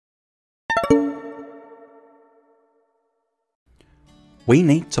we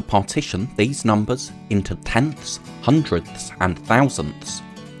need to partition these numbers into tenths, hundredths and thousandths.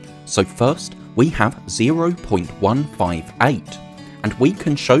 So first we have 0.158, and we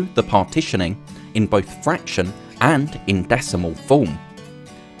can show the partitioning in both fraction and in decimal form.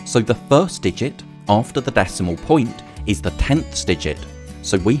 So the first digit after the decimal point is the tenths digit,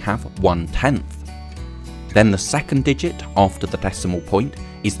 so we have 1/10. Then the second digit after the decimal point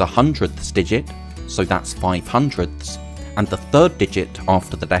is the hundredths digit, so that's 5/100ths, and the third digit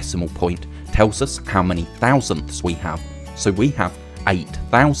after the decimal point tells us how many thousandths we have, so we have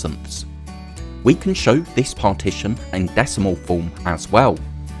 8/1000ths. We can show this partition in decimal form as well.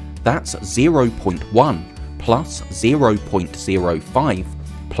 That's 0.1 plus 0.05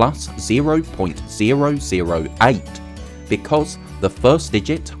 plus 0.008, because the first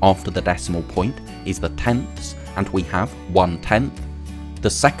digit after the decimal point is the tenths, and we have 1/10.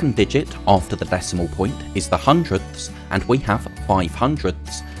 The second digit after the decimal point is the hundredths, and we have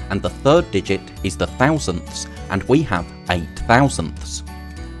 5/100ths, and the third digit is the thousandths, and we have 8/1000ths.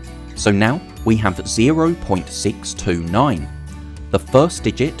 So now we have 0.629. The first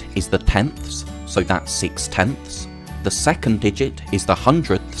digit is the tenths, so that's 6/10ths. The second digit is the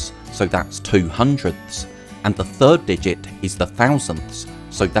hundredths, so that's 2/100ths, and the third digit is the thousandths,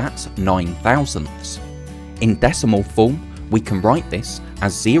 so that's 9/1000ths. In decimal form, we can write this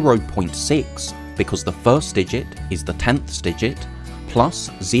as 0.6 because the first digit is the tenths digit, plus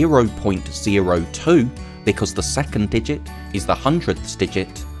 0.02 because the second digit is the hundredths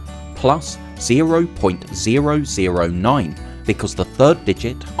digit, plus 0.009 because the third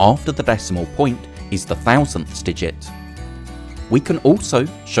digit after the decimal point is the thousandths digit. We can also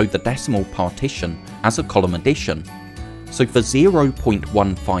show the decimal partition as a column addition. So for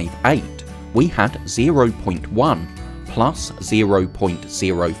 0.158, we had 0.1 plus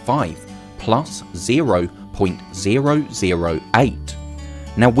 0.05 plus 0.008.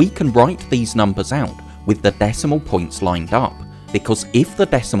 Now we can write these numbers out with the decimal points lined up, because if the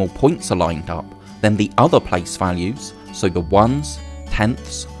decimal points are lined up, then the other place values, so the ones,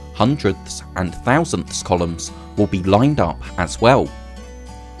 tenths, hundredths and thousandths columns, will be lined up as well.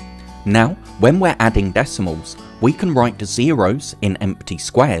 Now, when we're adding decimals, we can write zeros in empty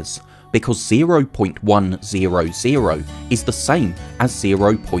squares, because 0.100 is the same as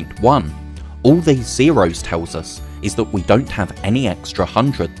 0.1. All these zeros tells us is that we don't have any extra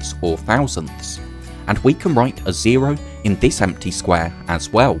hundredths or thousandths, and we can write a 0 in this empty square as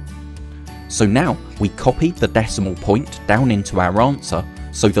well. So now we copy the decimal point down into our answer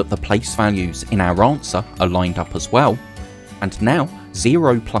so that the place values in our answer are lined up as well. And now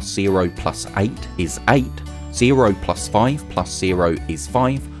 0 plus 0 plus 8 is 8, 0 plus 5 plus 0 is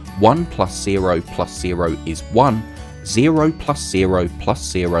 5, 1 plus 0 plus 0 is 1, 0 plus 0 plus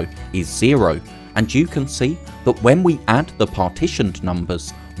 0 is 0, and you can see that when we add the partitioned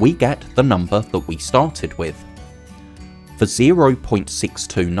numbers, we get the number that we started with. For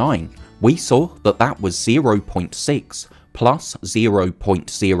 0.629, we saw that that was 0.6 plus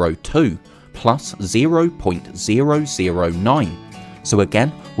 0.02 plus 0.009. So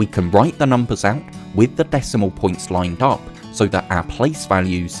again, we can write the numbers out with the decimal points lined up so that our place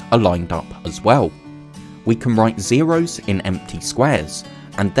values are lined up as well. We can write zeros in empty squares,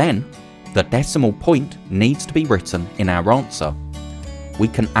 and then the decimal point needs to be written in our answer. We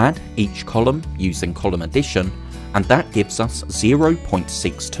can add each column using column addition, and that gives us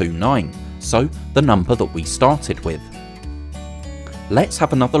 0.629, so the number that we started with. Let's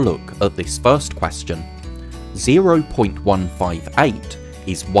have another look at this first question. 0.158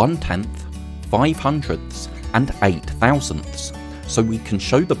 is 1/10, 5/100ths and 8/1000ths, so we can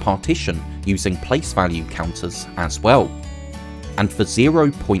show the partition using place value counters as well. And for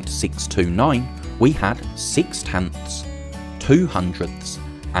 0.629, we had 6/10ths, 2/100ths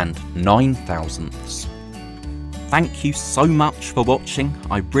and 9/1000ths. Thank you so much for watching.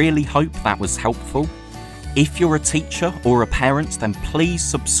 I really hope that was helpful. If you're a teacher or a parent, then please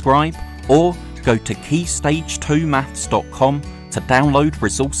subscribe or go to keystage2maths.com to download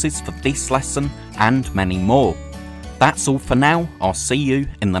resources for this lesson and many more. That's all for now. I'll see you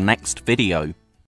in the next video.